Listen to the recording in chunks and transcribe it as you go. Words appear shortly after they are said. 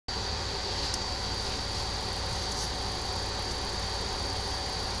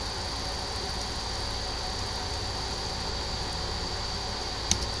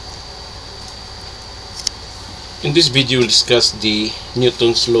In this video, we'll discuss the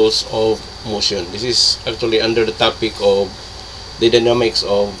Newton's laws of motion. This is actually under the topic of the dynamics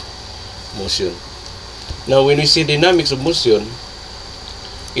of motion. Now, when we say dynamics of motion,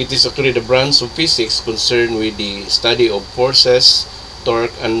 it is actually the branch of physics concerned with the study of forces,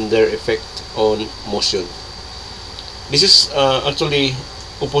 torque, and their effect on motion. This is actually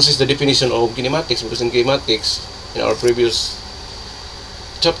opposes the definition of kinematics, because in kinematics, in our previous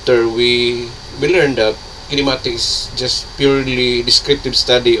chapter, we learned that kinematics is just purely descriptive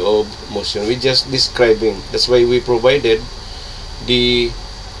study of motion. We just describing. That's why we provided the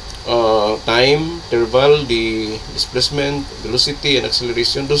time, interval, the displacement, velocity, and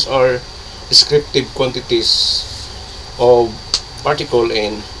acceleration. Those are descriptive quantities of particle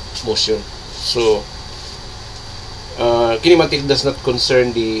and motion. So kinematics does not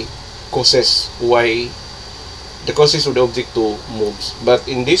concern the causes, why the causes of the object to moves. But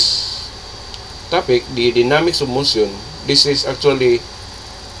in this topic, the dynamics of motion, this is actually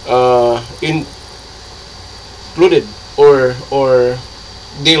included or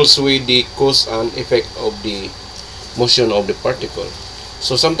deals with the cause and effect of the motion of the particle.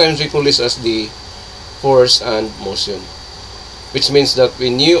 So sometimes we call this as the force and motion, which means that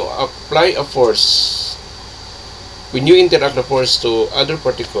when you apply a force, when you interact the force to other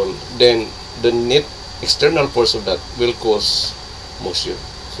particle, then the net external force of that will cause motion.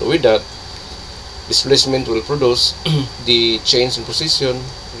 So with that, displacement will produce the change in position,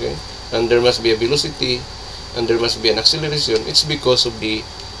 okay? And there must be a velocity, and there must be an acceleration. It's because of the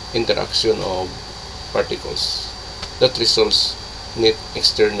interaction of particles that results net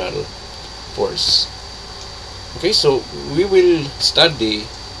external force. Okay, so we will study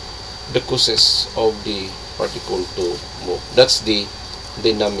the causes of the particle to move. That's the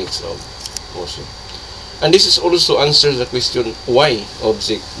dynamics of motion. And this is also answers the question why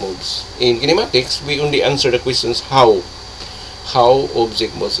object moves. In kinematics, we only answer the questions how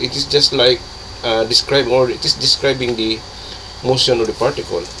object moves. It is just like describing the motion of the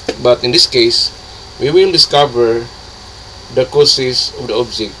particle. But in this case, we will discover the causes of the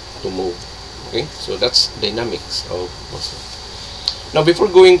object to move. Okay, so that's dynamics of motion. Now, before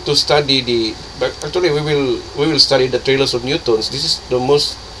going to study actually we will study the three laws of Newton's. This is the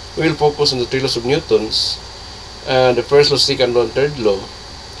most. We will focus on the three laws of Newton's. The first law, second law, and third law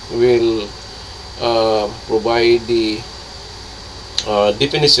will provide the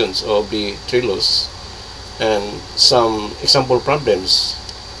definitions of the three laws and some example problems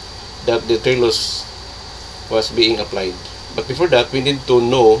that the three laws was being applied. But before that, we need to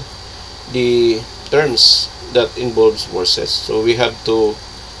know the terms that involves forces. So we have to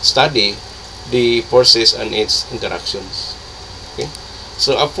study the forces and its interactions. Okay.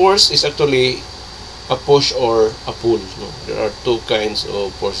 So a force is actually a push or a pull. No? There are two kinds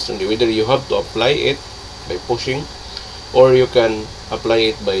of forces. Whether you have to apply it by pushing, or you can apply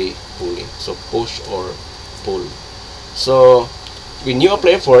it by pulling. So push or pull. So when you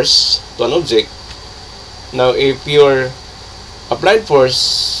apply force to an object, now if your applied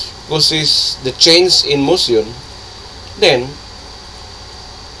force causes the change in motion, then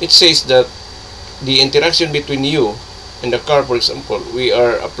it says that the interaction between you in the car, for example, we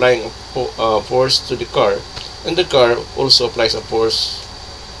are applying a force to the car, and the car also applies a force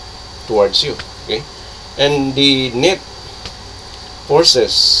towards you. Okay, and the net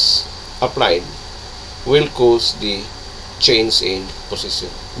forces applied will cause the change in position,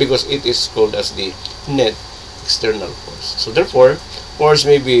 because it is called as the net external force. So therefore, force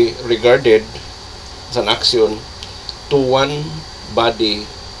may be regarded as an action to one body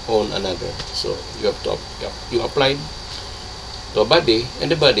on another. So you have to you applied to a body,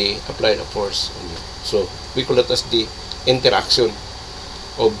 and the body applied a force on you. So we call that as the interaction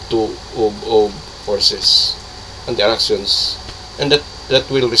of two of forces, interactions, and that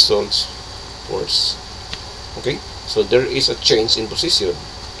will result force. Okay, so there is a change in position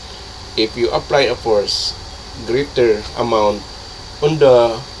if you apply a force greater amount on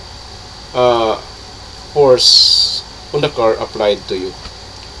the force on the car applied to you.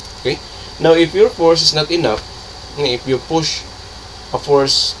 Okay, now if your force is not enough, if you push a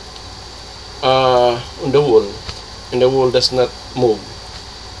force on the wall and the wall does not move,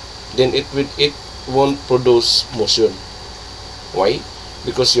 then it won't produce motion. Why?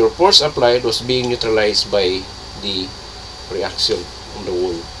 Because your force applied was being neutralized by the reaction on the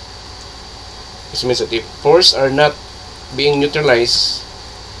wall. This means that if force are not being neutralized,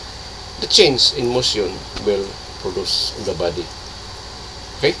 the change in motion will produce in the body.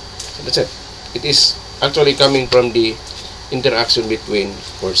 Okay, so that's it. It is actually coming from the interaction between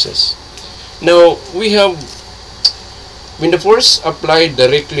forces. Now we have, when the force applied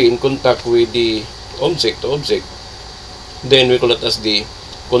directly in contact with the object, then we call that as the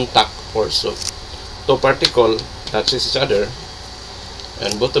contact force. So two particle touches each other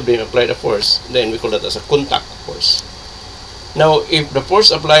and both of them apply the force, then we call that as a contact force. Now, if the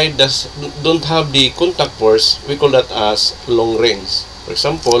force applied don't have the contact force, we call that as long range. For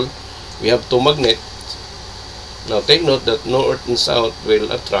example, we have two magnets. Now, take note that north and south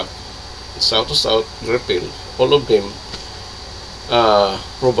will attract, south to south repel. All of them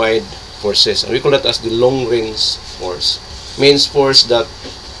provide forces, and we call that as the long range force. Means force that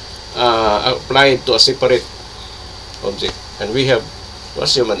applied to a separate object, and we have to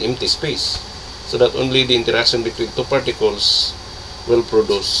assume an empty space, so that only the interaction between two particles will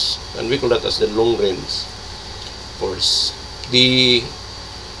produce, and we call that as the long range force. The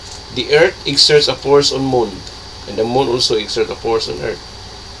Earth exerts a force on Moon, and the Moon also exerts a force on Earth.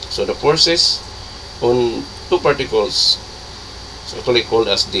 So the forces on two particles is actually called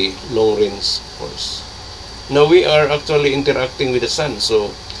as the long range force. Now we are actually interacting with the Sun,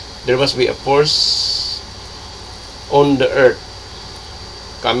 so there must be a force on the Earth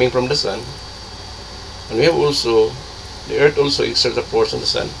coming from the Sun, and we have also the Earth also exerts a force on the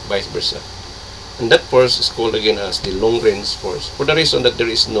Sun, vice versa, and that force is called again as the long range force, for the reason that there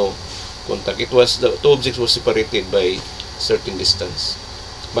is no contact. It was the two objects were separated by certain distance,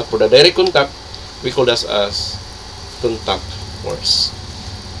 but for the direct contact, we call that as contact force.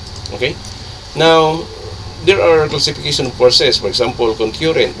 Okay, now there are classification of forces. For example,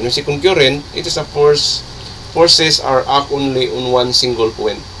 concurrent. When we say concurrent, it is a force. Forces are act only on one single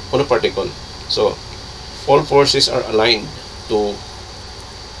point on a particle. So all forces are aligned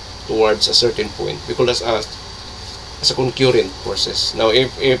towards a certain point. We call that as a concurrent forces. Now,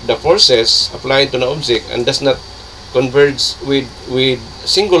 if the forces applied to an object and does not converge with a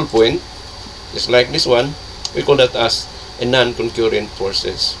single point, just like this one, we call that as a non-concurrent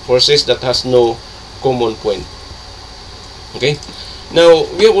forces. Forces that has no common point. Okay. Now,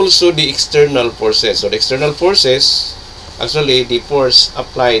 we have also the external forces. So, the external forces, actually, the force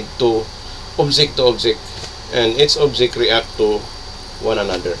applied to object, and each object react to one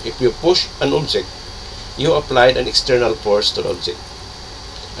another. If you push an object, you applied an external force to the object,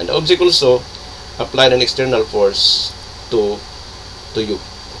 and the object also applied an external force to you.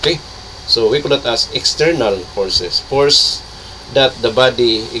 Okay, so we call that as external forces, force that the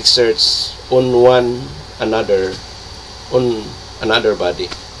body exerts on another body.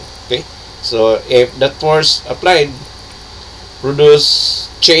 Okay, so if that force applied produce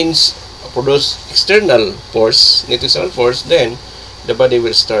external force, then the body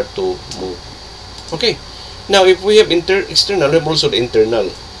will start to move. Okay, now if we have external, we have also the internal.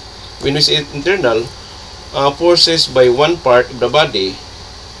 When we say internal, forces by one part of the body,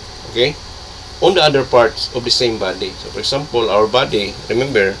 okay, on the other parts of the same body. So for example, our body,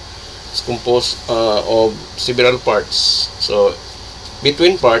 remember, is composed of several parts. So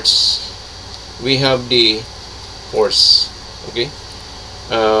between parts, we have the force. Okay,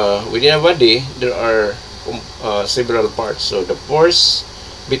 within a body, there are several parts. So the force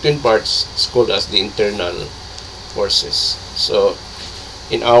between parts is called as the internal forces. So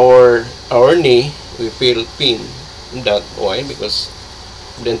in our knee, we feel pain in that. Why? Because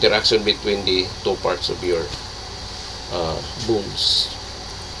of the interaction between the two parts of your bones.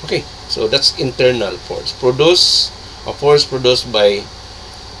 Okay, so that's internal force. A force produced by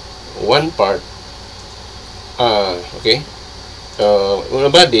one part, okay, on a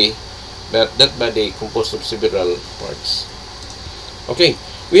body, but that body composed of several parts. Okay,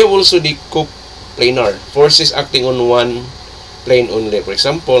 we have also the coplanar, forces acting on one plane only. For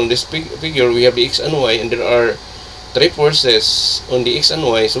example, in this figure, we have the x and y, and there are three forces on the x and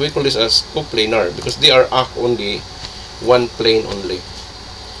y, so we call this as coplanar because they are act on the one plane only.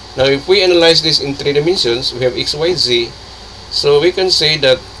 Now, if we analyze this in three dimensions, we have x, y, z. So we can say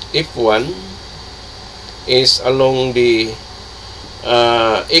that F1 is along the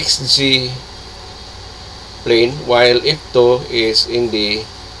xz plane, while F2 is in the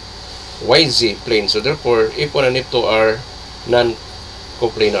yz plane. So therefore, F1 and F2 are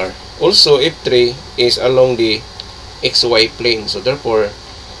non-coplanar. Also, F3 is along the xy plane. So therefore,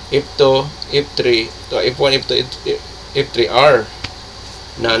 F2, F3, F1, F2, F3 are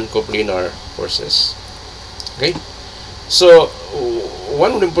non-coplanar forces. Okay, so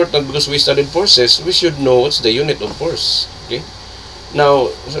one of the important, because we studied forces, we should know what's the unit of force. Okay, now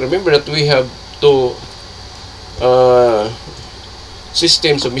so remember that we have two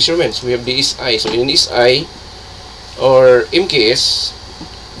systems of measurements. We have the SI. So in SI or MKS,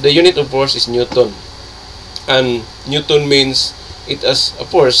 the unit of force is Newton, and Newton means it as a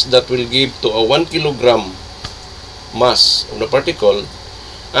force that will give to a 1 kilogram mass of the particle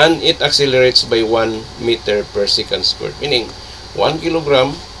and it accelerates by 1 meter per second squared, meaning 1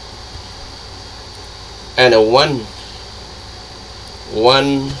 kilogram and a 1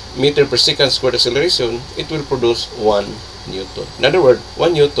 meter per second squared acceleration, it will produce 1 Newton. In other words,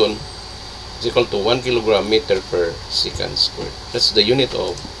 1 Newton is equal to 1 kilogram meter per second squared. That's the unit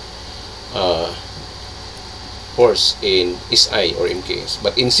of force in SI or MKS.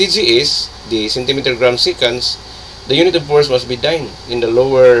 But in CGS, the centimeter gram seconds, the unit of force must be dyne in the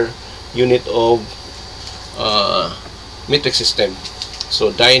lower unit of metric system.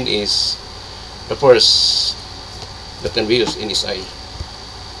 So dyne is the force that can be used in SI.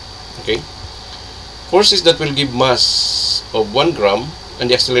 Okay, forces that will give mass of 1 gram and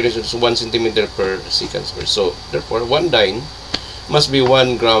the acceleration is 1 centimeter per second squared. So therefore, 1 dyne must be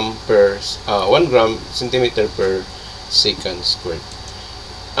 1 gram centimeter per second squared.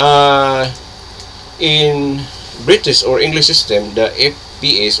 In British or English system, the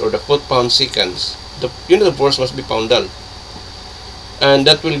FPS or the foot-pound seconds, the unit of force must be poundal, and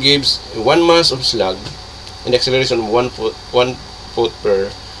that will give 1 mass of slag and the acceleration of 1 foot per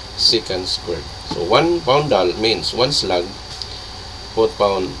second squared. So 1 poundal means 1 slag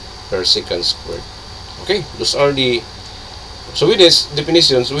foot-pound per second squared. Okay, those are the. So with these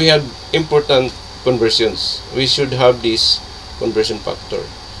definitions, we have important conversions. We should have this conversion factor.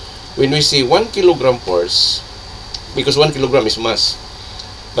 When we see 1 kilogram force, because 1 kilogram is mass,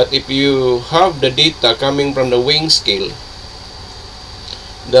 but if you have the data coming from the weighing scale,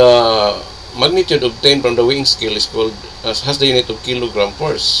 the magnitude obtained from the weighing scale is called has the unit of kilogram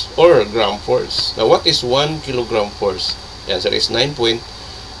force or gram force. Now, what is 1 kilogram force? The answer is 9.81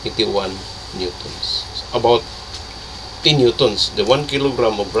 newtons. About 10 newtons. The 1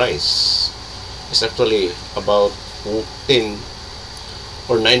 kilogram of rice is actually about 10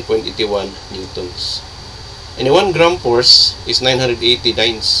 or 9.81 newtons. And the 1 gram force is 980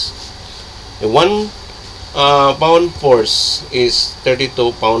 dynes. The 1 pound force is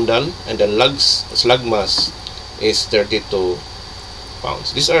 32 poundal, and the slag mass is 32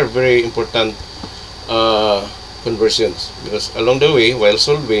 pounds. These are very important conversions, because along the way, while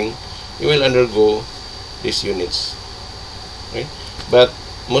solving, you will undergo these units. Okay? But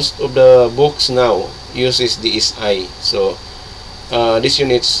most of the books now uses the SI. So these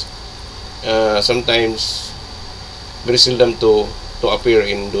units sometimes very seldom to appear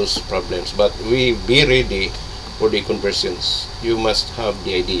in those problems, but we be ready for the conversions. You must have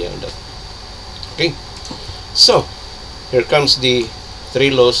the idea on that. Okay, so here comes the 3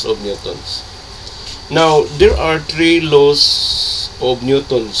 laws of Newton's. Now there are 3 laws of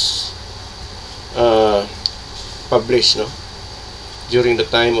Newton's published, no, during the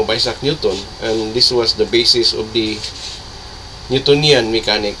time of Isaac Newton, and this was the basis of the Newtonian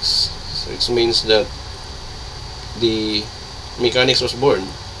mechanics. So it means that the mechanics was born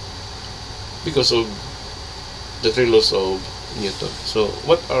because of the 3 laws of Newton. So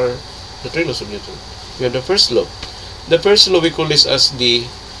what are the 3 laws of Newton? We have the first law. The first law, we call this as the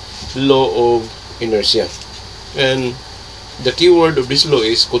law of inertia, and the key word of this law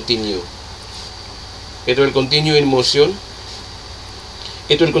is continue. It will continue in motion.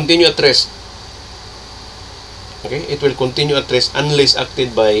 It will continue at rest. Okay, it will continue at rest unless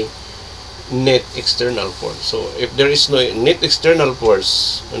acted by net external force. So if there is no net external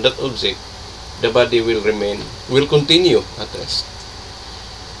force on that object, the body will continue at rest.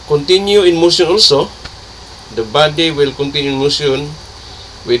 Continue in motion also. The body will continue in motion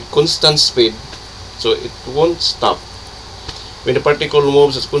with constant speed, so it won't stop. When the particle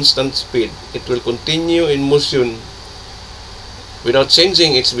moves at constant speed, it will continue in motion without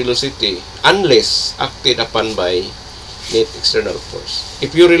changing its velocity unless acted upon by net external force.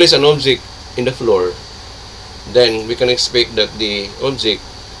 If you release an object in the floor, then we can expect that the object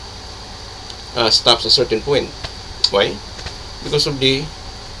stops at a certain point. Why? Because of the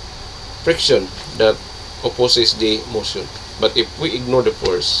friction that opposes the motion. But if we ignore the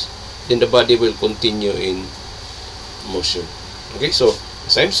force, then the body will continue in motion. Okay, so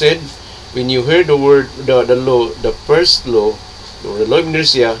as I've said, when you hear the word, the law, the first law, the law of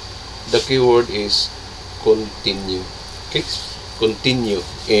inertia, the key word is continue. Okay, continue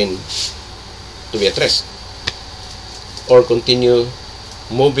in to be at rest, or continue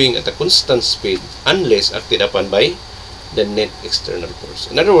moving at a constant speed unless acted upon by the net external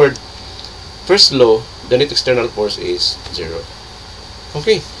force. In other words, first law, the net external force is 0.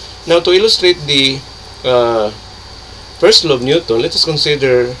 Okay, now to illustrate the first law of Newton, let us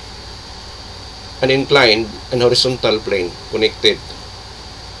consider an inclined and horizontal plane connected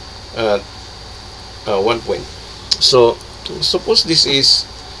at one point. So suppose this is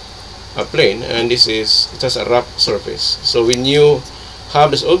a plane and it has a rough surface. So when you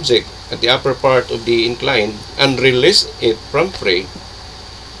have this object at the upper part of the incline and release it from free,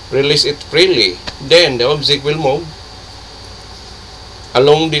 release it freely, then the object will move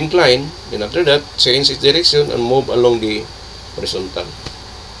along the incline, then after that change its direction and move along the horizontal.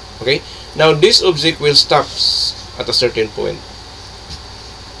 Okay, now this object will stop at a certain point.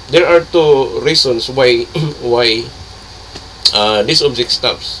 There are two reasons why this object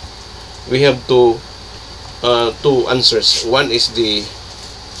stops. We have two answers. One is the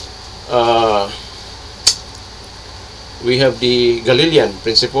we have the Galilean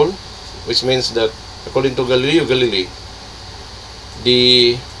principle, which means that according to Galileo Galilei,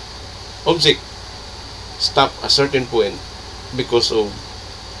 the object stop a certain point because of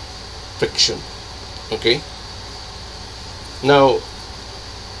friction. Okay, now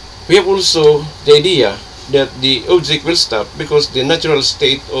we have also the idea that the object will stop because the natural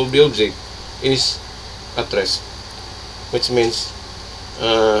state of the object is at rest, which means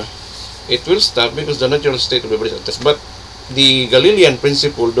it will stop because the natural state of the object is at rest. But the Galilean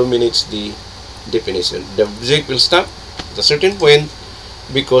principle dominates the definition. The object will stop at a certain point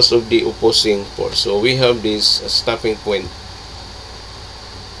because of the opposing force. So we have this stopping point.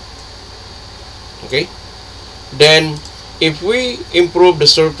 Okay, then if we improve the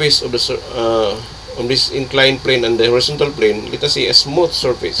surface of the on this inclined plane and the horizontal plane, let us say a smooth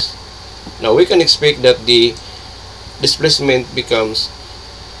surface. Now we can expect that the displacement becomes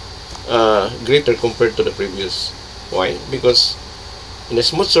greater compared to the previous. Why? Because in a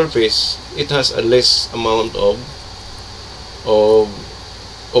smooth surface, it has a less amount of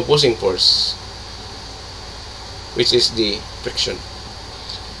opposing force, which is the friction.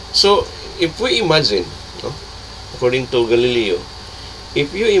 So if we imagine, according to Galileo,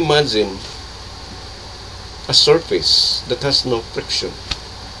 if you imagine a surface that has no friction,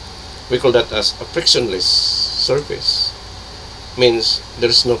 we call that as a frictionless surface. Means there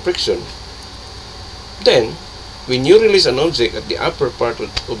is no friction. Then when you release an object at the upper part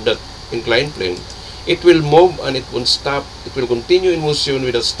of that inclined plane, it will move and it won't stop. It will continue in motion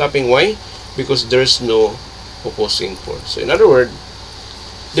without stopping. Why? Because there is no opposing force. So in other words,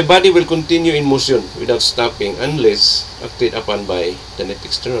 the body will continue in motion without stopping unless acted upon by the net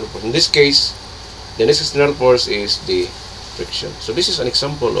external force. In this case, the net external force is the friction. So this is an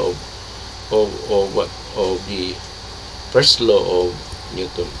example of the first law of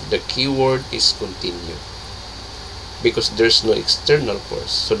Newton. The key word is continue, because there's no external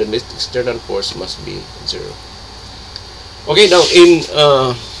force. So the net external force must be zero. Okay, now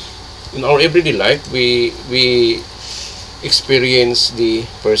in our everyday life, we experience the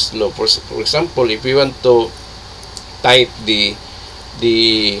first law. For example, if we want to tight the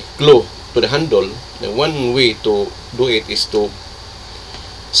glue to the handle, then one way to do it is to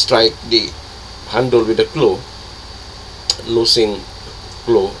strike the handle with the glue, losing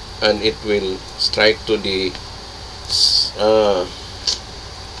glue, and it will strike to the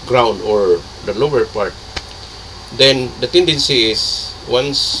ground or the lower part. Then the tendency is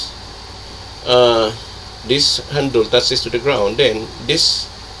once this handle touches to the ground, then this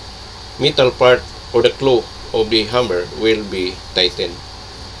metal part or the claw of the hammer will be tightened.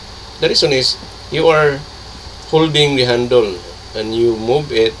 The reason is you are holding the handle and you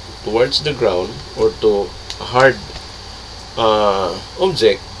move it towards the ground or to a hard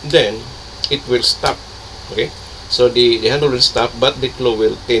object, then it will stop. Okay, so the handle will stop, but the claw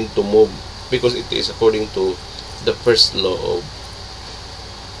will tend to move because it is according to the first law of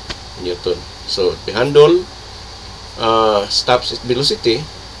Newton. So the handle stops its velocity,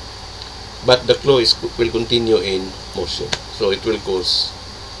 but the claw will continue in motion. So it will cause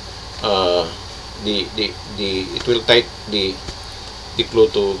it will tight the claw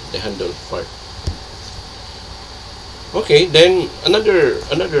to the handle part. Okay, then another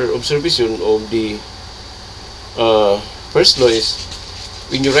observation of the first law is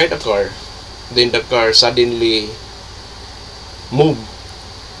when you ride a car, then the car suddenly move,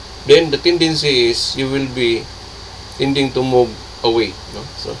 then the tendency is you will be tending to move away, no?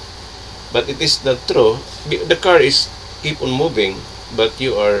 So, but it is not true. The car is keep on moving, but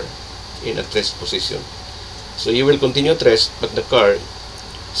you are in a rest position. So you will continue at rest, but the car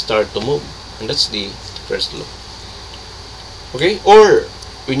start to move, and that's the first law. Okay, or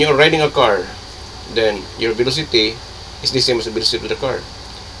when you're riding a car, then your velocity is the same as the velocity of the car.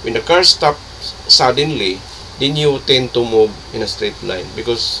 When the car stops suddenly, then you tend to move in a straight line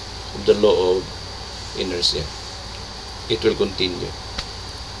because of the law of inertia. It will continue.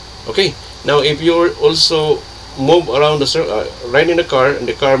 Okay, now if you also move around the riding the car and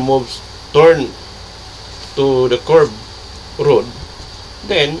the car moves turn to the curb road,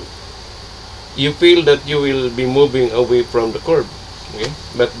 then you feel that you will be moving away from the curb. Okay,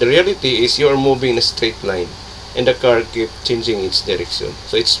 but the reality is you are moving in a straight line, and the car keep changing its direction.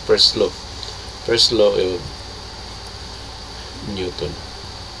 So it's first law of Newton.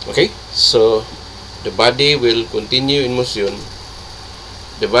 Okay, so the body will continue in motion,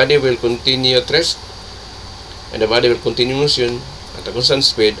 the body will continue at rest, and the body will continue in motion at a constant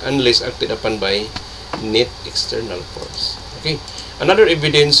speed unless acted upon by net external force. Okay, another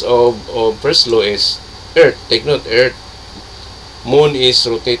evidence of first law is Earth. Take note, Earth, Moon is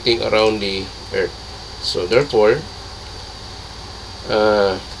rotating around the Earth. So therefore,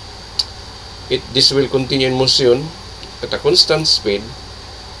 this will continue in motion at a constant speed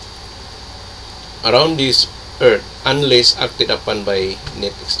around this Earth unless acted upon by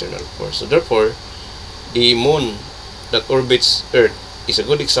net external force. So therefore, the Moon that orbits Earth is a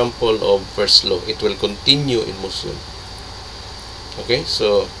good example of first law. It will continue in motion. Okay,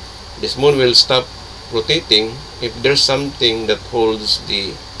 so this Moon will stop rotating if there's something that holds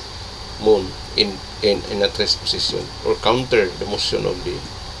the Moon in at rest position or counter the motion of the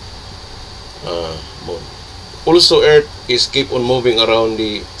Moon. Also, Earth is keep on moving around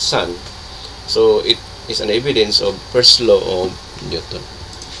the Sun, so it is an evidence of first law of Newton.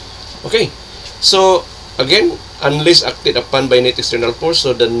 Okay, so again, unless acted upon by net external force,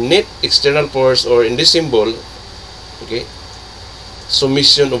 so the net external force, or in this symbol, okay,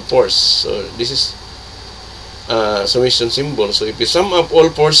 summation of force. So this is summation symbol. So if you sum up all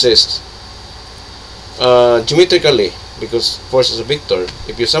forces geometrically, because force is a vector,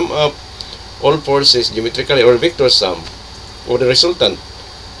 if you sum up all forces geometrically or vector sum, or the resultant,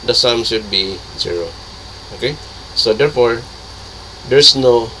 the sum should be 0. Okay, so therefore there's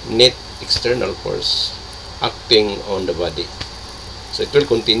no net external force acting on the body, so it will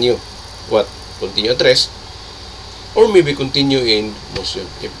continue continue at rest, or maybe continue in motion.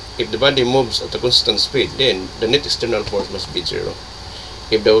 If the body moves at a constant speed, then the net external force must be 0.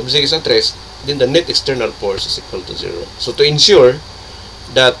 If the object is at rest, then the net external force is equal to 0. So to ensure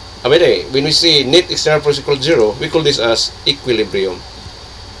that, when we say net external force equal to 0, we call this as equilibrium.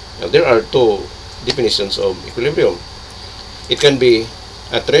 Now, there are two definitions of equilibrium. It can be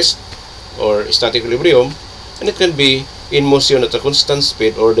at rest or static equilibrium, and it can be in motion at a constant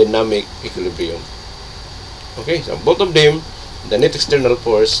speed or dynamic equilibrium. Okay, so both of them, the net external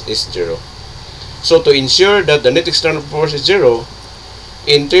force is 0. So to ensure that the net external force is 0,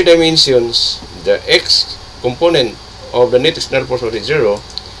 in 3 dimensions, the x component of the net external force must be 0,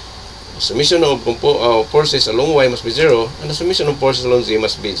 the summation of forces along y must be 0, and the summation of forces along z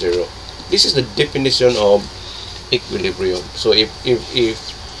must be 0. This is the definition of equilibrium. So if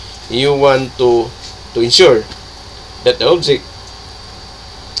you want to ensure that the object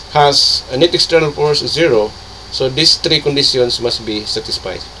has a net external force 0, so these 3 conditions must be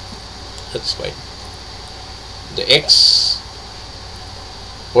satisfied. The x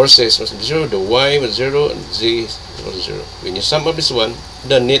forces must be 0, the y must be 0, and z is equal to 0. When you sum up this one,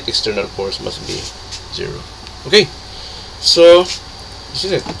 the net external force must be 0. Okay, so this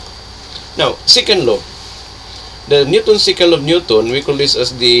is it. Now, second law, the Newton's second law of Newton, we call this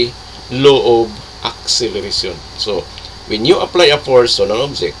as the law of acceleration. So when you apply a force on an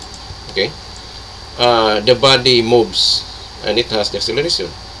object, okay, the body moves and it has the acceleration.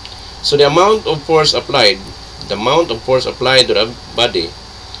 So the amount of force applied to the body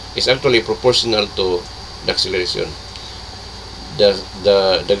is actually proportional to the acceleration.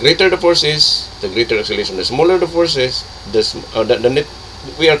 The greater the force is, the greater acceleration. The smaller the force is, the net,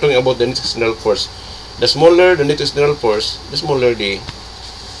 we are talking about the net external force. The smaller the net external force, the smaller the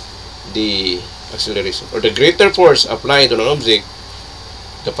acceleration. Or the greater force applied on an object,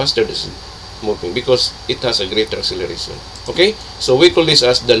 the faster it is moving, because it has a greater acceleration. Okay, so we call this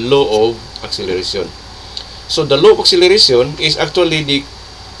as the law of acceleration. So the law of acceleration is actually the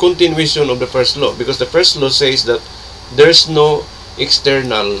continuation of the first law, because the first law says that there's no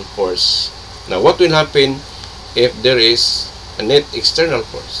external force. Now, what will happen if there is a net external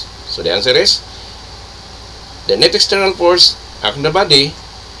force? So the answer is, the net external force acts on the body,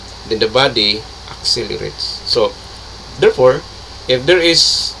 then the body accelerates. So therefore, if there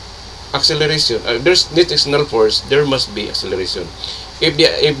is acceleration, there's net external force, there must be acceleration. If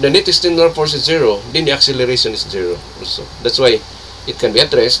the net external force is 0, then the acceleration is 0 also. That's why it can be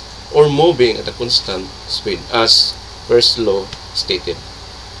at rest or moving at a constant speed, as first law stated.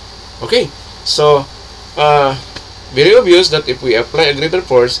 Okay, so very obvious that if we apply a greater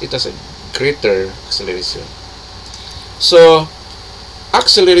force, it has a greater acceleration. So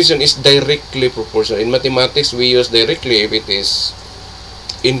acceleration is directly proportional. In mathematics, we use directly if it is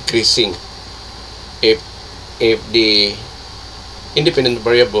increasing, if the independent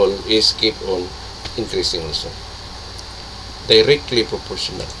variable is keep on increasing also. directly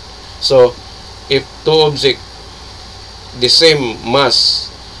proportional. So if two objects the same mass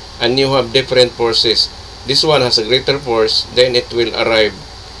and you have different forces, this one has a greater force, then it will arrive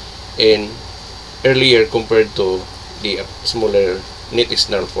in earlier compared to the smaller net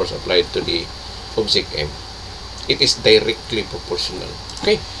external force applied to the object M. It is directly proportional.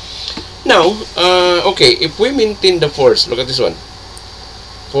 Okay. Now, okay, if we maintain the force, look at this one.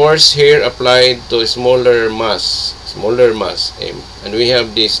 Force here applied to a smaller mass M, and we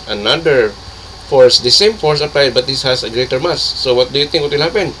have this another force, the same force applied, but this has a greater mass. So what do you think what will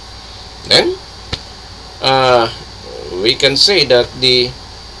happen? Then we can say that the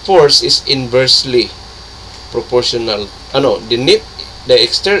force is inversely proportional.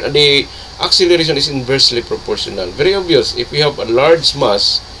 The acceleration is inversely proportional. Very obvious. If you have a large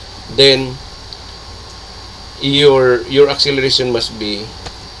mass, then your acceleration must be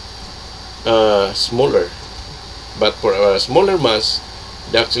smaller. But for a smaller mass,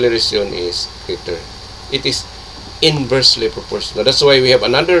 the acceleration is greater. It is inversely proportional. That's why we have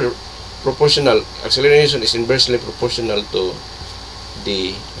another proportional. Acceleration is inversely proportional to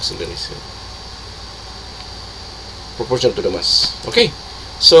the acceleration, proportional to the mass. Okay,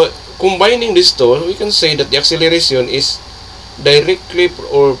 so combining these two, we can say that the acceleration is directly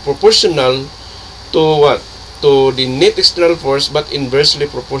or proportional to what? To the net external force, but inversely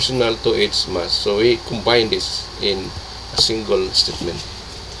proportional to its mass. So we combine this in a single statement.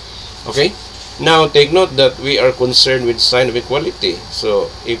 Okay, now take note that we are concerned with sign of equality. So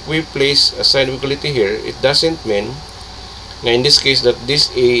if we place a sign of equality here, it doesn't mean in this case that this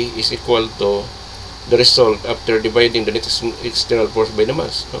A is equal to the result after dividing the net external force by the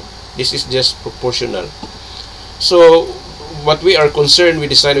mass. No? This is just proportional. So what we are concerned with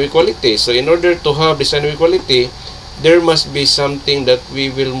the sign of equality. So in order to have the sign of equality, there must be something that we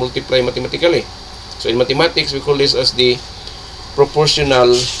will multiply mathematically. So in mathematics, we call this as the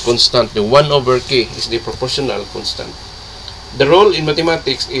proportional constant. The 1 over k is the proportional constant. The role in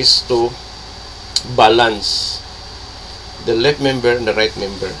mathematics is to balance the left member and the right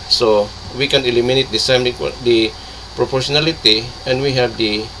member. So we can eliminate the proportionality, and we have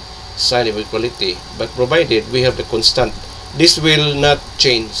the sign of equality, but provided we have the constant. This will not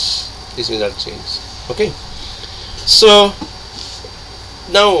change. This will not change. Okay. So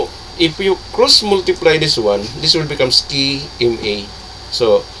now, if you cross multiply this one, this will become K MA.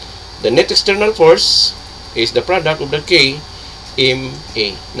 So the net external force is the product of the K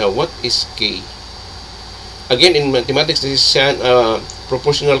MA. Now, what is K? Again, in mathematics, this is a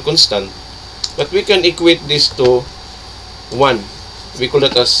proportional constant, but we can equate this to 1. We call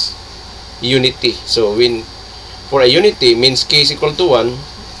that as unity. So when for a unity means K is equal to 1,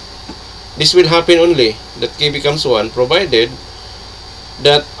 this will happen only that K becomes 1 provided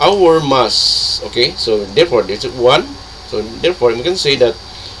that our mass, okay, so therefore this is 1, so therefore we can say that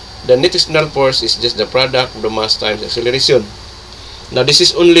the net external force is just the product of the mass times acceleration. Now this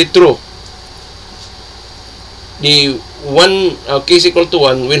is only true. The K is equal to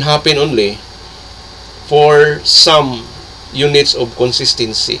 1 will happen only for some units of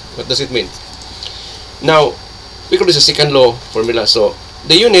consistency. What does it mean? Now, we call this a second law formula. So,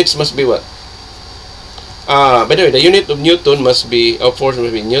 the units must be what? By the way, the unit of Newton must be, of force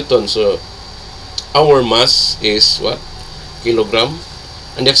must be Newton. So, our mass is what? Kilogram.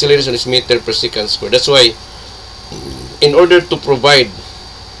 And the acceleration is meter per second square. That's why, in order to provide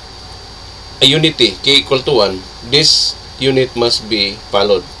a unity, K equal to 1, this unit must be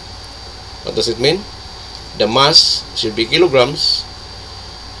followed. What does it mean? The mass should be kilograms,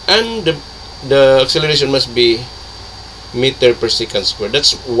 and the acceleration must be meter per second square.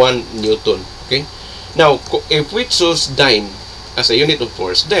 That's 1 Newton. Okay. Now, if we choose dyne as a unit of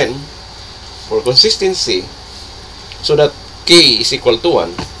force, then for consistency, so that K is equal to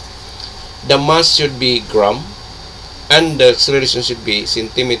 1, the mass should be gram, and the acceleration should be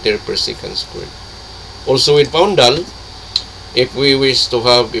centimeter per second squared. Also with poundal, if we wish to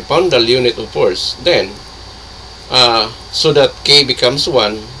have a poundal unit of force, then so that K becomes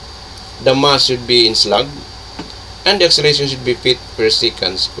 1, the mass should be in slug, and the acceleration should be feet per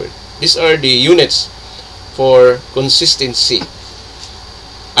second squared. These are the units for consistency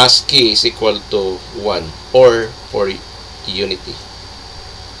as K is equal to 1, or for unity.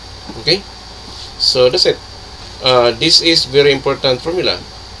 Okay, so that's it. This is very important formula.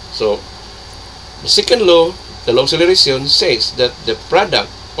 So the second law, the law of acceleration, says that the product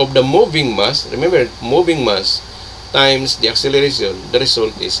of the moving mass, remember, moving mass times the acceleration, the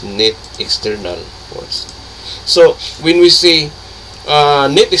result is net external force. So when we say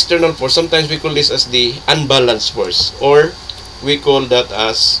net external force, sometimes we call this as the unbalanced force, or we call that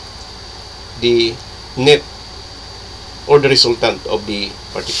as the net or the resultant of the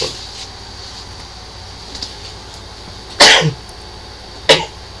particle.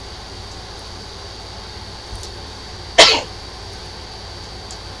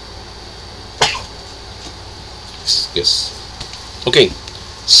 Yes. Okay.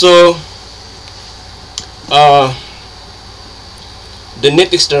 So the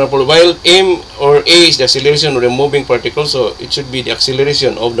net external force, while m or a is the acceleration of the moving particle, so it should be the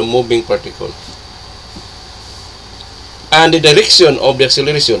acceleration of the moving particle, and the direction of the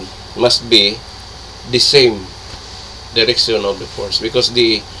acceleration must be the same direction of the force, because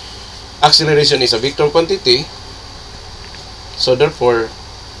the acceleration is a vector quantity. So therefore,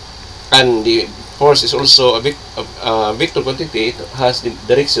 and the force is also a vector quantity, it has the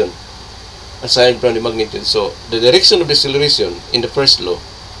direction aside from the magnitude. So the direction of the acceleration in the first law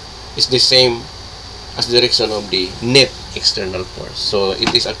is the same as the direction of the net external force. So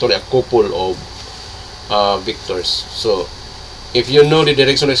it is actually a couple of vectors. So if you know the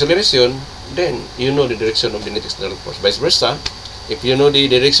direction of acceleration, then you know the direction of the net external force. Vice versa, if you know the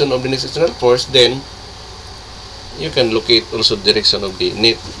direction of the net external force, then you can locate also the direction of the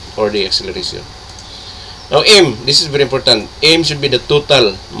net or the acceleration. Now m, this is very important. M should be the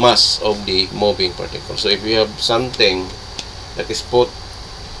total mass of the moving particle. So if you have something that is put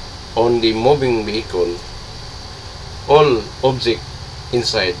on the moving vehicle, all object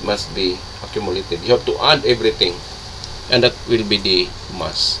inside must be accumulated. You have to add everything, and that will be the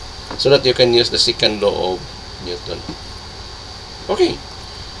mass, so that you can use the second law of Newton. Okay,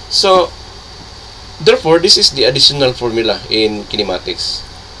 so therefore this is the additional formula in kinematics.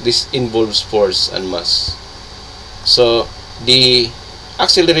 This involves force and mass. So the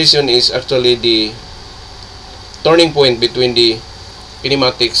acceleration is actually the turning point between the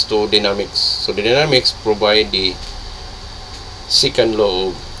kinematics to dynamics. So the dynamics provide the second law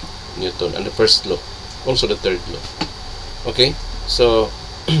of Newton and the first law, also the third law. Okay, so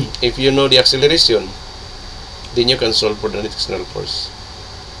if you know the acceleration, then you can solve for the net external force.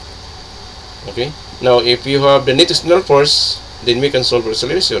 Okay, now if you have the net external force, then we can solve for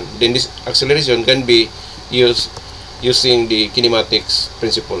acceleration. Then this acceleration can be used using the kinematics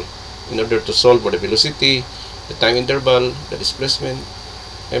principle in order to solve for the velocity, the time interval, the displacement,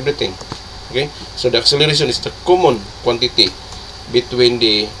 everything. Okay, so the acceleration is the common quantity between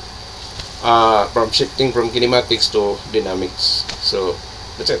the from shifting from kinematics to dynamics. So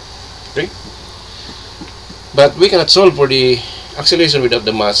that's it. Okay, but we cannot solve for the acceleration without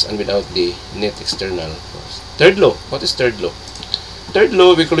the mass and without the net external force. Third law. What is third law? Third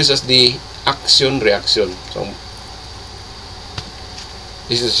law we call this as the action reaction. So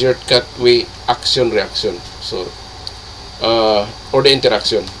this is shortcut way, action reaction. So or the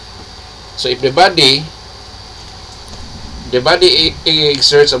interaction. So if the body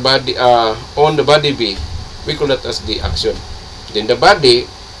exerts a body on the body B, we call that as the action. Then the body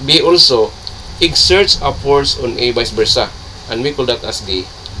B also exerts a force on A, vice versa, and we call that as the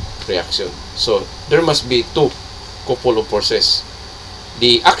reaction. So there must be two couple of forces.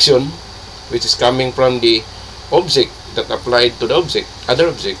 The action, which is coming from the object that applied to the object, other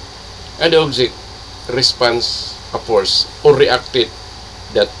object, and the object responds a force or reacted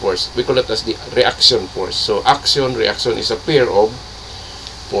that force. We call it as the reaction force. So action, reaction is a pair of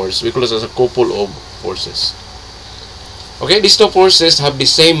force. We call it as a couple of forces. Okay, these two forces have the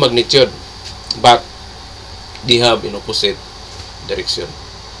same magnitude, but they have in opposite direction.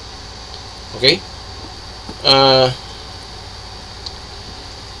 Okay.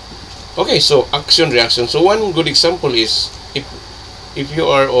 Okay, so action reaction. So one good example is if you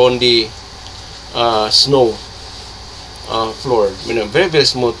are on the snow floor, very very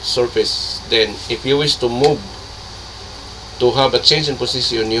smooth surface, then if you wish to move, to have a change in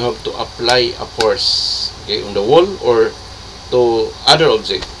position, you have to apply a force, okay, on the wall or to other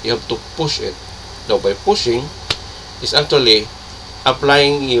object. You have to push it. Now by pushing is actually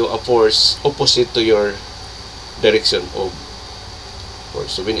applying you a force opposite to your direction of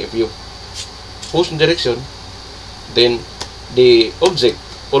force. So when if you push in direction, then the object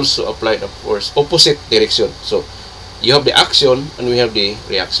also applied a force opposite direction. So you have the action and we have the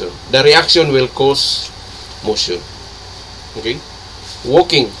reaction. The reaction will cause motion. Okay,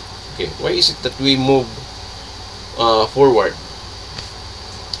 walking. Okay, why is it that we move forward?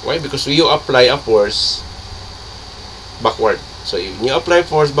 Why? Because you apply a force backward. So if you apply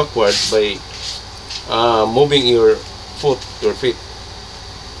force backward by moving your feet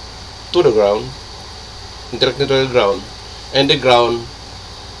to the ground, interacting to the ground, and the ground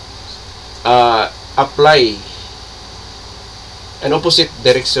apply an opposite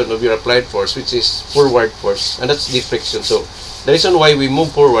direction of your applied force, which is forward force, and that's the friction. So the reason why we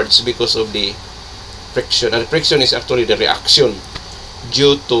move forward is because of the friction, and friction is actually the reaction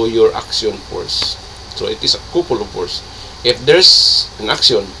due to your action force. So it is a couple of force. If there's an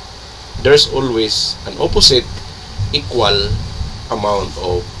action, there's always an opposite equal amount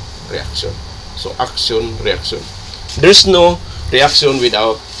of reaction. So action, reaction. There's no reaction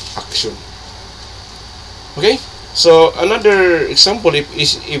without action. Okay? So another example,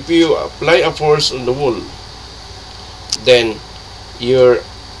 if you apply a force on the wall, then your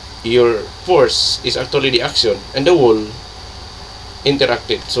force is actually the action, and the wall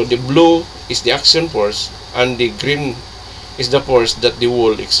interacted. So the blue is the action force, and the green is the force that the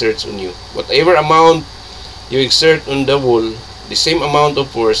wall exerts on you. Whatever amount you exert on the wall, the same amount of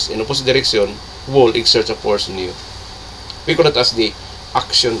force in opposite direction, wall exerts a force on you. We call it as the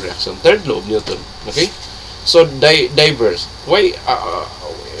action reaction. Third law of Newton. Okay? So diverse. Why?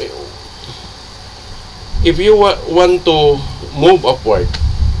 If you want to move upward,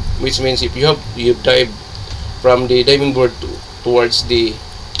 which means if you dive from the diving board towards the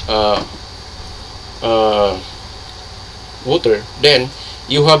water, then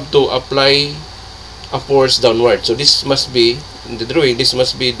you have to apply a force downward. So this must be, in the drawing, this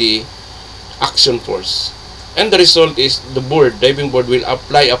must be the action force, and the result is the diving board will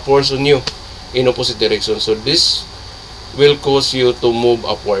apply a force on you in opposite direction. So this will cause you to move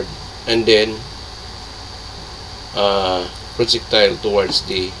upward, and then projectile towards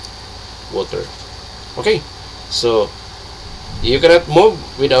the water. Okay, so you cannot move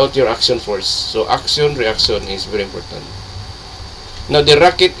without your action force. So action reaction is very important. Now the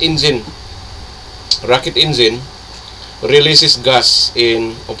rocket engine releases gas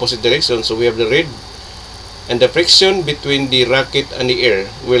in opposite direction. So we have the red, and the friction between the rocket and the air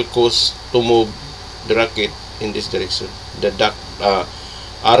will cause to move the rocket in this direction. The dark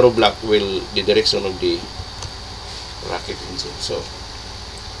arrow black will the direction of the rocket engine. So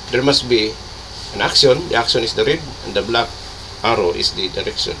there must be an action. The action is the red, and the black arrow is the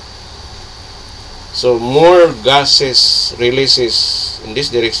direction. So more gases releases in this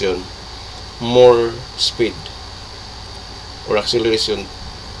direction, more speed or acceleration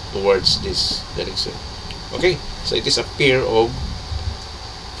towards this direction. Okay, so it is a pair of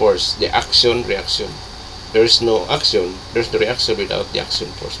force, the action reaction. There is no action, there's the reaction without the action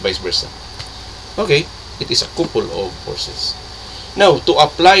force, vice versa. Okay, it is a couple of forces. Now to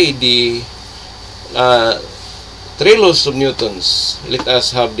apply the three laws of Newton's, let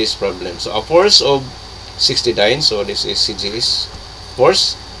us have this problem. So a force of 60 dynes, so this is CG's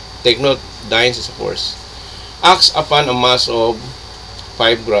force, take note, dynes is a force, acts upon a mass of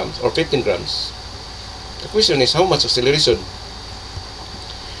 5 grams or 15 grams. The question is, how much acceleration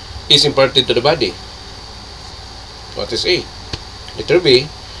is imparted to the body? What is A? Letter B,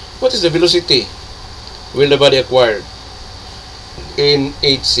 what is the velocity will the body acquire in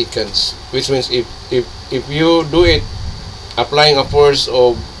 8 seconds? Which means if you do it applying a force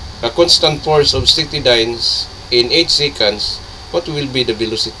of a constant force of 60 dynes in 8 seconds, what will be the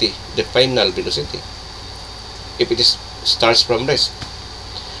velocity, the final velocity, if it starts from rest?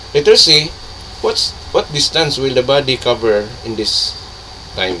 Letter C, what distance will the body cover in this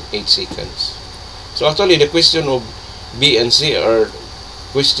time, 8 seconds? So actually the question of B and C are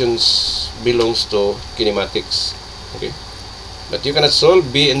questions belongs to kinematics. Okay, but you cannot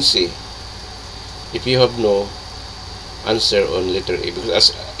solve B and C if you have no answer on letter A, because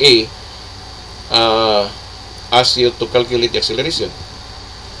as A asks you to calculate the acceleration.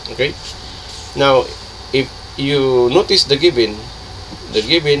 Okay, now if you notice the given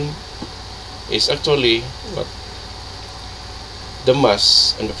is actually what? The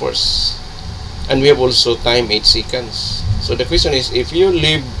mass and the force, and we have also time 8 seconds. So the question is, if you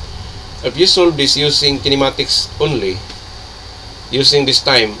solve this using kinematics only, using this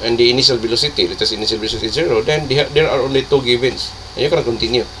time and the initial velocity, let us say initial velocity is 0, then there are only 2 givens, and you cannot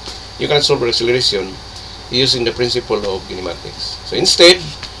continue. You cannot solve acceleration using the principle of kinematics. So instead,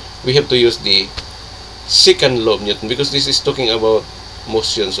 we have to use the second law of Newton, because this is talking about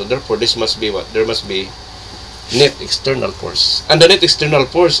motion. So therefore, this must be what? There must be net external force, and the net external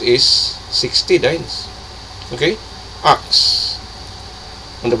force is 60 dynes. Okay, acts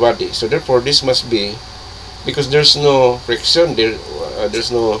on the body. So therefore, this must be, because there's no friction, there's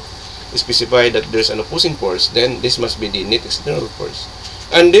no specified that there's an opposing force, then this must be the net external force.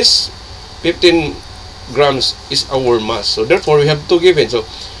 And this 15 grams is our mass. So therefore, we have 2 given. So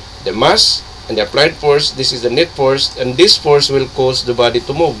the mass and the applied force, this is the net force, and this force will cause the body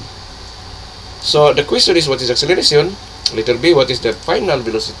to move. So the question is, what is acceleration? Letter B, what is the final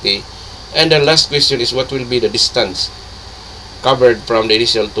velocity? And the last question is, what will be the distance covered from the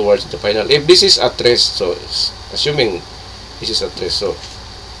initial towards the final? If this is at rest, so assuming this is at rest, so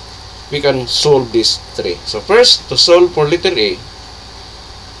we can solve these three. So first, to solve for letter A,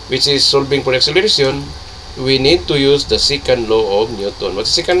 which is solving for acceleration, we need to use the second law of Newton.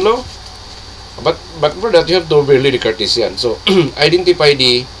 What's the second law? But for that, you have to overlay the Cartesian. So identify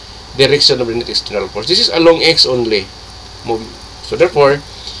the direction of the net external force. This is along x only. So therefore,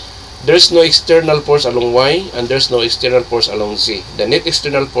 there's no external force along y, and there's no external force along z. The net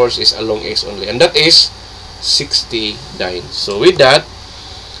external force is along x only, and that is 60 dynes. So with that,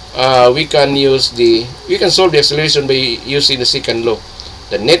 we can solve the acceleration by using the second law.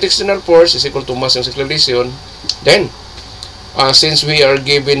 The net external force is equal to mass times acceleration. Then, since we are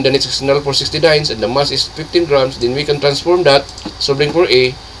given the net external force 60 dynes and the mass is 15 grams, then we can transform that, solving for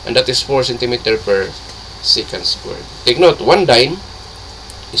A, and that is 4 centimeter per second squared. Take note, 1 dyne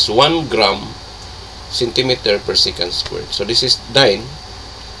is 1 gram centimeter per second squared. So this is dyne.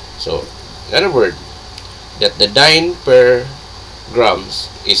 So, in other words, that the dyne per grams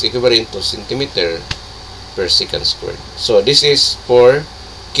is equivalent to centimeter per second squared. So this is for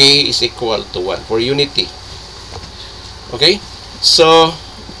K is equal to 1 for unity. Okay, so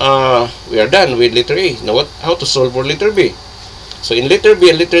we are done with letter A. Now how to solve for letter B? So in letter B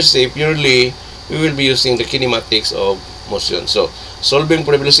and letter C, purely we will be using the kinematics of motion. So solving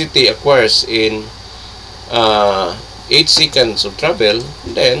for the velocity acquires in 8 seconds of travel.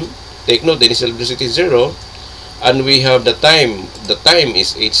 Then take note, the initial velocity is 0, and we have the time. The time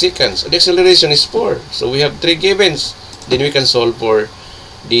is 8 seconds. The acceleration is 4. So we have 3 givens. Then we can solve for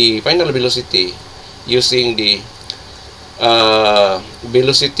the final velocity using the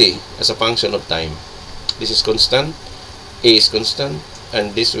velocity as a function of time. This is constant, A is constant,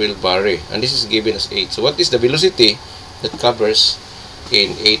 and this will vary, and this is given as 8. So what is the velocity that covers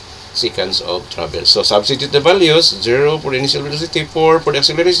in 8 seconds of travel? So substitute the values: 0 for the initial velocity, 4 for the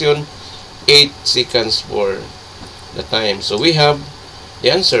acceleration, 8 seconds for the time. So we have the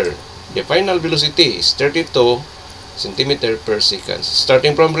answer. The final velocity is 32 centimeter per second.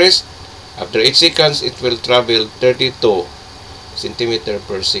 Starting from rest, after 8 seconds, it will travel 32 centimeter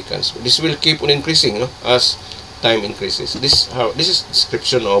per second. So this will keep on increasing, no, as time increases. This is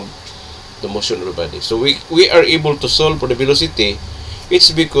description of the motion of the body. So we are able to solve for the velocity.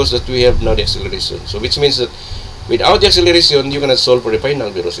 It's because that we have now the acceleration. So which means that without the acceleration, you cannot solve for the final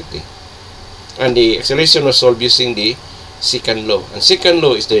velocity. And the acceleration was solved using the second law. And second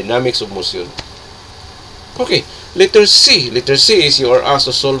law is the dynamics of motion. Okay, letter C. Letter C is you are asked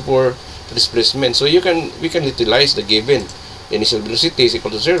to solve for displacement. So we can utilize the given. The initial velocity is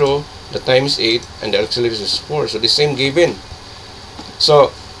equal to 0, the time is 8, and the acceleration is 4. So the same given.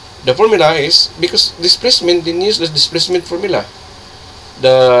 So the formula is, because displacement, then use the displacement formula.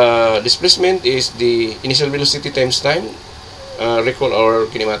 The displacement is the initial velocity times time. Recall our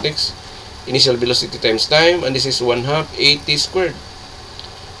kinematics. Initial velocity times time, and this is 1/2 80 squared.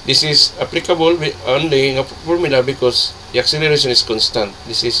 This is applicable only in a formula because the acceleration is constant.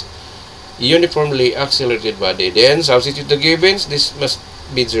 This is uniformly accelerated body. Then substitute the givens. This must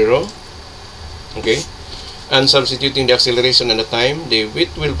be 0. Okay, and substituting the acceleration and the time, the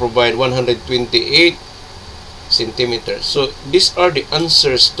width will provide 128 centimeters. So these are the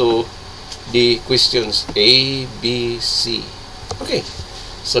answers to the questions A, B, C. Okay.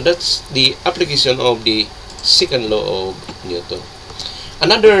 So that's the application of the second law of Newton.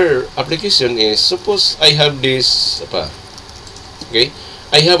 Another application is, suppose I have this, okay,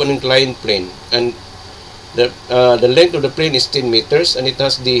 I have an inclined plane, and the length of the plane is 10 meters, and it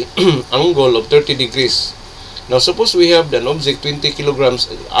has the angle of 30 degrees. Now suppose we have an object 20 kilograms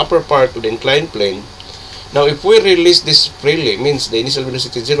upper part of the inclined plane. Now if we release this freely, means the initial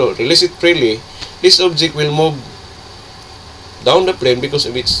velocity is 0, release it freely, this object will move down the plane because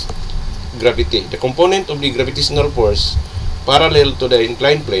of its gravity. The component of the gravitational force parallel to the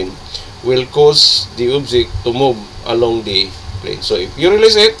inclined plane will cause the object to move along the plane. So if you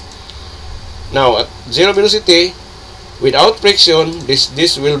release it, now at 0 velocity, without friction,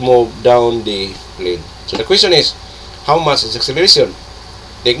 this will move down the plane. So the question is, how much is acceleration?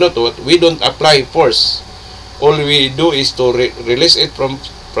 Take note what we don't apply force. All we do is to release it from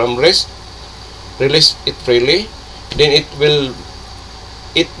rest, release it freely. Then it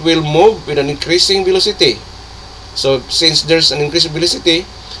will move with an increasing velocity. So since there's an increasing velocity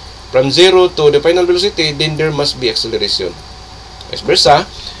from 0 to the final velocity, then there must be acceleration. Vice versa,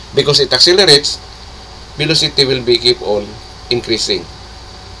 because it accelerates, velocity will be keep on increasing.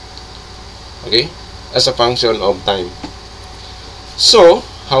 Okay, as a function of time. So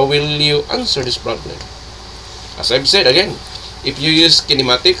how will you answer this problem? As I've said again, if you use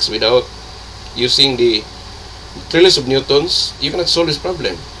kinematics without using the trailers of Newtons, you cannot solve this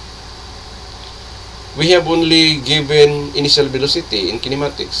problem. We have only given initial velocity in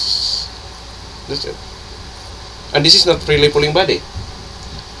kinematics. That's it. And this is not freely pulling body.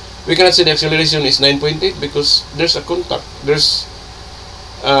 We cannot say the acceleration is 9.8 because there's a contact. There's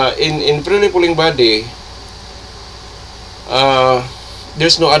in freely pulling body,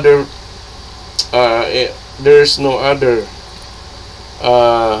 there's no other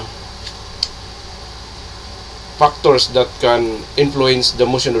factors that can influence the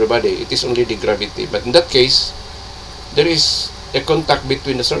motion of the body. It is only the gravity. But in that case, there is a contact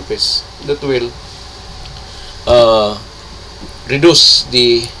between the surface that will reduce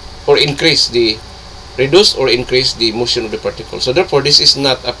or increase the motion of the particle. So therefore, this is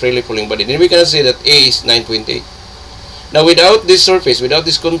not a freely falling body. Then we can say that A is 9.8. Now, without this surface, without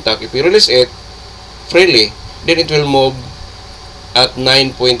this contact, if we release it freely, then it will move at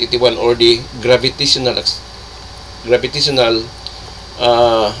 9.81, or the gravitational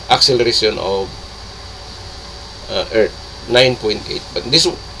acceleration of Earth, 9.8. But in this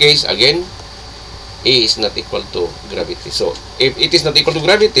case, again, A is not equal to gravity. So if it is not equal to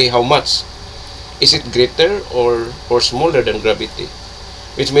gravity, how much? Is it greater or smaller than gravity?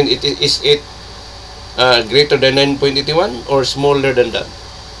 Which means is it greater than 9.81 or smaller than that?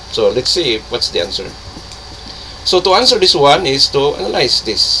 So let's see what's the answer. So to answer this one is to analyze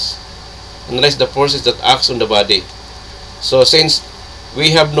this. Analyze the forces that acts on the body. So since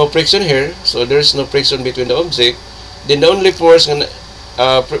we have no friction here, so there's no friction between the object, then the only force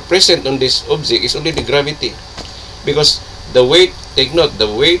present on this object is only the gravity, because the weight, take note, the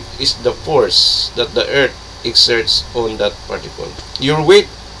weight is the force that the Earth exerts on that particle. Your weight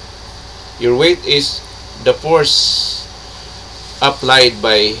is the force applied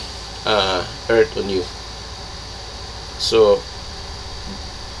by Earth on you. So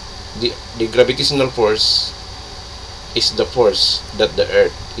the gravitational force is the force that the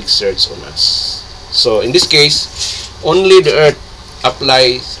Earth exerts on us. So in this case, only the Earth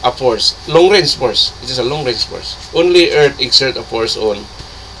applies a force, long-range force. It is a long-range force. Only Earth exerts a force on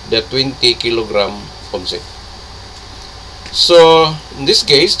the 20 kilogram object. So in this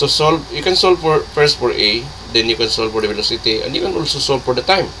case, to solve, you can solve first for A, then you can solve for the velocity, and you can also solve for the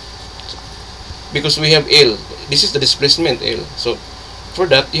time, because we have L. This is the displacement, L. So for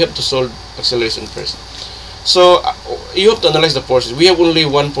that, you have to solve acceleration first. So you have to analyze the forces. We have only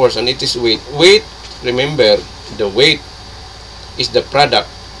one force, and it is weight. Weight, remember, the weight is the product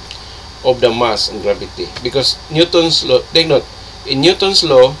of the mass and gravity, because Newton's law, take note, in Newton's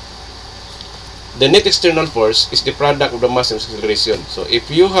law, the net external force is the product of the mass and acceleration. So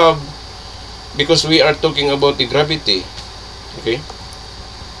if you have, because we are talking about the gravity, okay,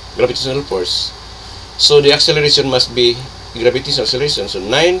 gravitational force, so the acceleration must be gravitational acceleration. So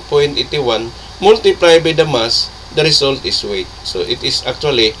 9.81 multiplied by the mass, the result is weight. So it is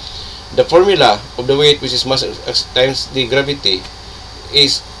actually the formula of the weight, which is mass times the gravity,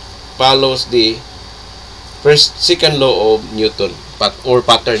 is follows the second law of Newton, or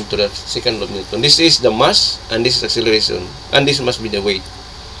pattern to the second law of Newton. This is the mass, and this is acceleration, and this must be the weight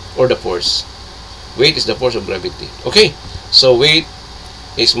or the force. Weight is the force of gravity. Okay, so weight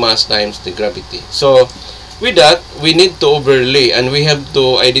is mass times the gravity. So with that, we need to overlay, and we have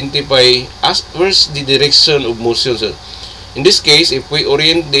to identify where's the direction of motion. So in this case, if we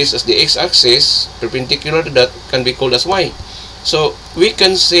orient this as the x-axis, perpendicular to that can be called as y. So we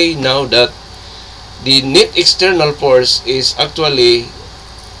can say now that the net external force is actually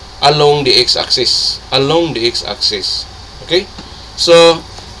along the x-axis. Okay, so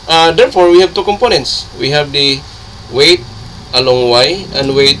therefore we have two components. We have the weight along y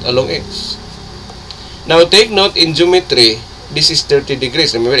and weight along x. Now take note, in geometry, this is 30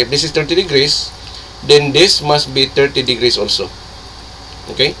 degrees. Remember, if this is 30 degrees, then this must be 30 degrees also.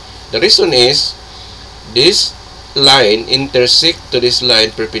 Okay, the reason is this line intersect to this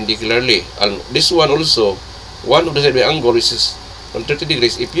line perpendicularly, and this one also, one of the side by angle, which is on 30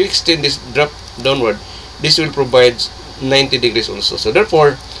 degrees. If you extend this, drop downward, this will provide 90 degrees also. So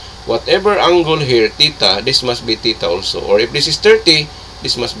therefore, whatever angle here, theta, this must be theta also. Or if this is 30,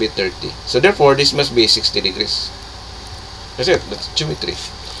 this must be 30. So therefore, this must be 60 degrees. That's it. That's geometry.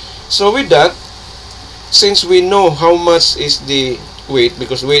 So with that, since we know how much is the weight,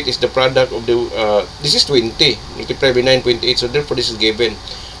 because weight is the product of the this is 20 multiplied by 9.8, so therefore this is given,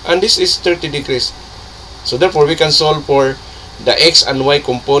 and this is 30 degrees. So therefore we can solve for the x and y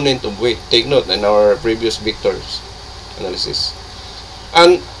component of weight. Take note in our previous vectors analysis,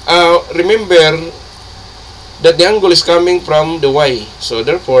 and remember that the angle is coming from the y. So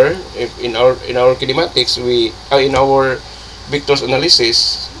therefore, if in our kinematics, we in our vectors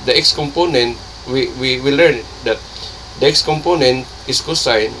analysis, the x component, we learn that the x component is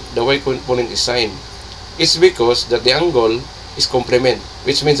cosine, the y component is sine. It's because that the angle is complement,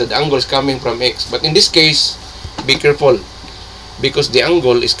 which means that the angle is coming from x. But in this case, be careful, because the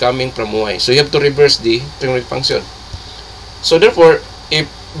angle is coming from y. So you have to reverse the trigonometric function. So therefore, if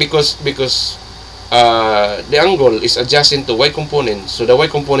because the angle is adjacent to y component, so the y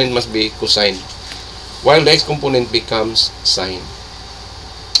component must be cosine, while the x component becomes sine.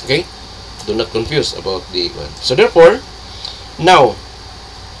 Okay? Do not confuse about the one. So therefore, now,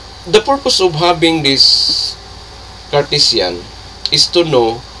 the purpose of having this Cartesian is to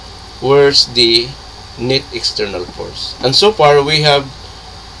know where's the net external force. And so far, we have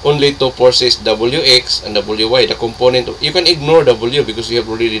only two forces, Wx and Wy, the component of, you can ignore W because you have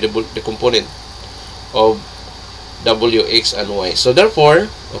already the component of Wx and y. So therefore,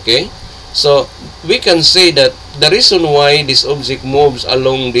 okay, so we can say that the reason why this object moves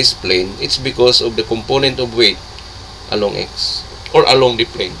along this plane, it's because of the component of weight along x, or along the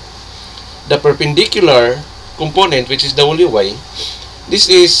plane. The perpendicular component, which is Wy, this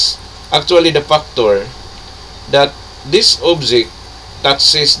is actually the factor that this object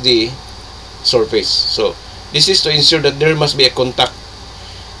touches the surface. So this is to ensure that there must be a contact.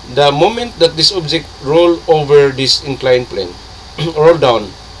 The moment that this object roll over this inclined plane, roll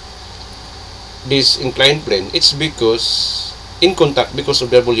down this inclined plane, it's because in contact because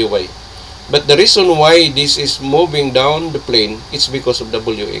of Wy. But the reason why this is moving down the plane, it's because of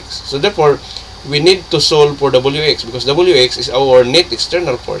Wx. So therefore, we need to solve for Wx, because Wx is our net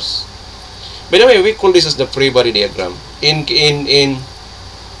external force. By the way, we call this as the free body diagram. In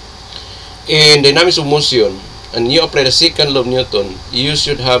dynamics of motion, and you apply the second law of Newton, you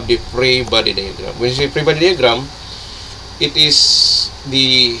should have the free body diagram. When you say free body diagram, it is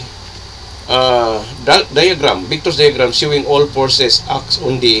the diagram, Victor's diagram, showing all forces acts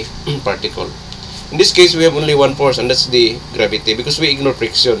on the particle. In this case, we have only one force, and that's the gravity, because we ignore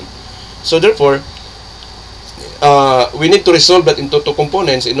friction. So therefore, we need to resolve that into two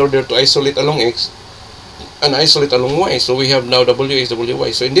components in order to isolate along x and isolate along y. So we have now Wx,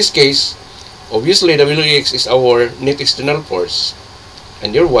 Wy. So in this case, obviously Wx is our net external force,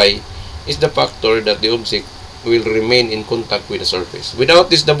 and your y is the factor that the object will remain in contact with the surface. Without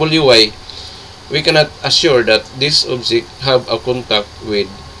this Wy, we cannot assure that this object have a contact with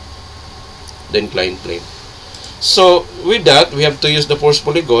the inclined plane. So with that, we have to use the force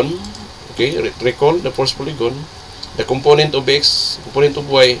polygon. Okay, recall the force polygon, the component of x, component of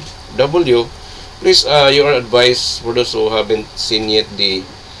y, W. Please, you are advised, for those who haven't seen yet the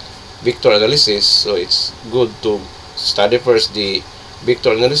vector analysis, so it's good to study first the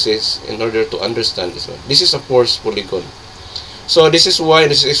vector analysis in order to understand this one. This is a force polygon. So this is y,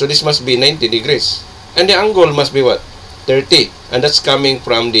 this is x, so this must be 90 degrees. And the angle must be what? 30. And that's coming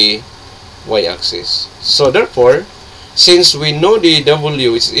from the y-axis. So therefore, since we know the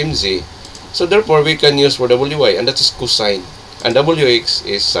W is mg, so therefore we can use for Wy, and that is cosine. And Wx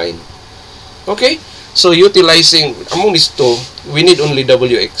is sine. Okay? So utilizing among these two, we need only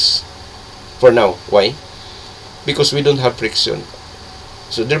Wx for now. Why? Because we don't have friction.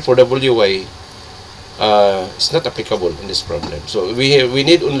 So therefore Wy is not applicable in this problem. So we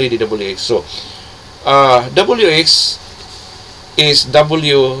need only the Wx. So Wx is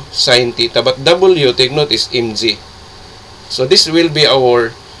W sine theta, but W, take note, is mg. So this will be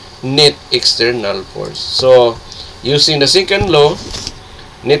our net external force. So using the second law,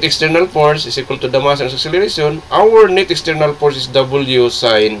 net external force is equal to the mass and acceleration. Our net external force is W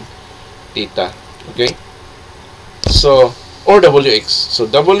sine theta. Okay? So, or Wx. So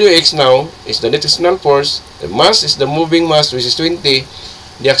Wx now is the net external force. The mass is the moving mass, which is 20.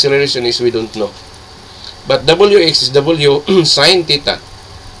 The acceleration is we don't know. But Wx is W sine theta.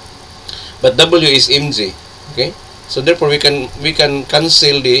 But W is mg. Okay? So therefore we can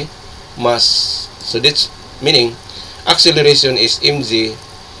cancel the mass. So that's meaning acceleration is mg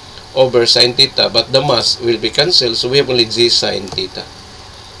over sine theta, but the mass will be cancelled, so we have only g sine theta.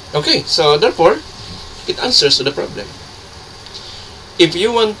 Okay, so therefore it answers to the problem. If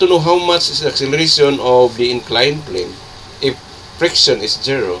you want to know how much is the acceleration of the inclined plane, if friction is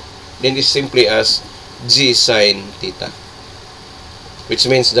 0, then it's simply as g sine theta, which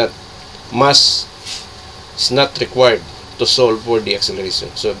means that mass is not required to solve for the acceleration.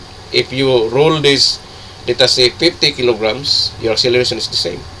 So if you roll this, let us say 50 kilograms, your acceleration is the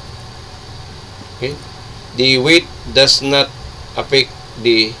same. Okay, the weight does not affect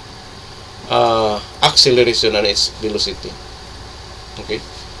the acceleration and its velocity. Okay,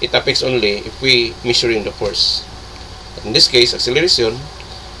 it affects only if we measuring the force. In this case, acceleration,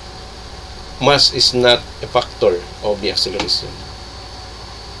 mass is not a factor of the acceleration.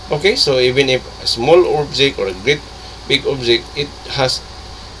 Okay, so even if a small object or a big object, it has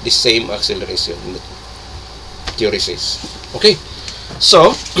the same acceleration, the theory says. Okay,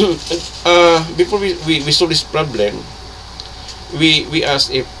 so before we solve this problem, we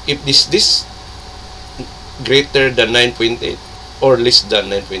ask if this greater than 9.8 or less than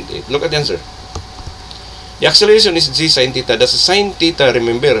 9.8. Look at the answer. The acceleration is g sine theta. That's sine theta.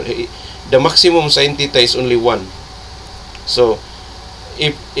 Remember, the maximum sine theta is only 1. So,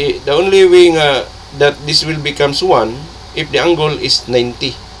 if the only way that this will becomes 1 if the angle is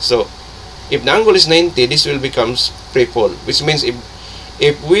 90. So, if the angle is 90, this will becomes free fall, which means if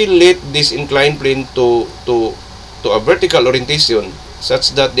we let this inclined plane to a vertical orientation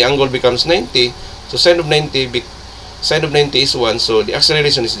such that the angle becomes 90, so sine of 90 is 1, so the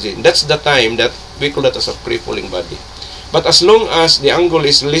acceleration is g. That's the time that we call that as a free falling body. But as long as the angle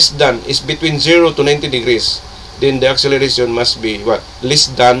is between 0 to 90 degrees, then the acceleration must be what? Less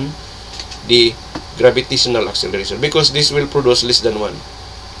than the gravitational acceleration, because this will produce less than 1.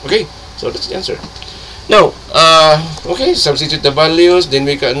 Okay, so that's the answer. Now, okay, substitute the values, then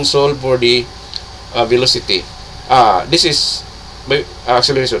we can solve for the velocity. This is by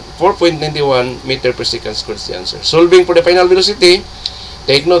acceleration 4.91 meter per second squared is the answer. Solving for the final velocity,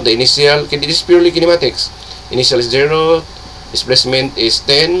 take note the initial, this is purely kinematics. Initial is 0, displacement is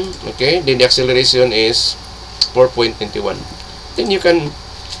 10, okay, then the acceleration is 4.91. Then you can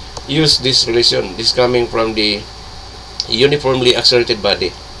use this relation. This coming from the uniformly accelerated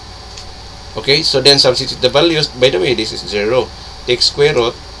body. Okay, so then substitute the values. By the way, this is 0. Take square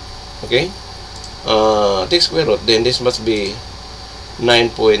root. Okay, take square root. Then this must be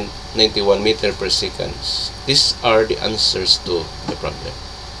 9.91 meter per second. These are the answers to the problem.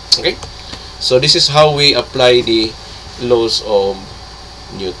 Okay, so this is how we apply the laws of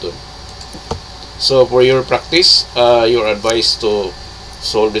Newton. So for your practice, you're advised to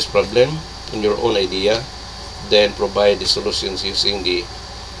solve this problem on your own idea, then provide the solutions using the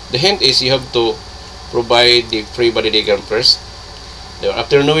hint is you have to provide the free body diagram first.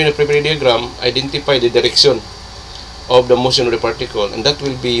 After knowing the free body diagram, identify the direction of the motion of the particle, and that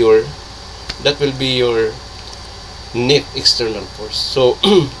will be your net external force. So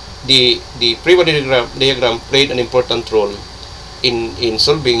the free body diagram played an important role in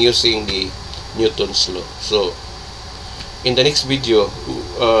solving using the Newton's law. So in the next video,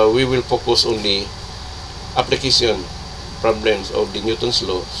 we will focus on the application problems of the Newton's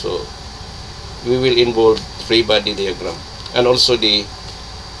law. So we will involve free body diagram and also the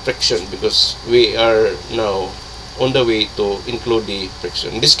friction, because we are now on the way to include the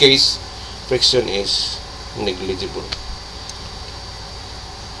friction. In this case, friction is negligible.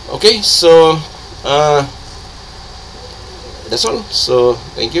 Okay, so that's all. So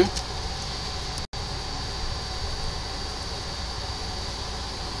thank you.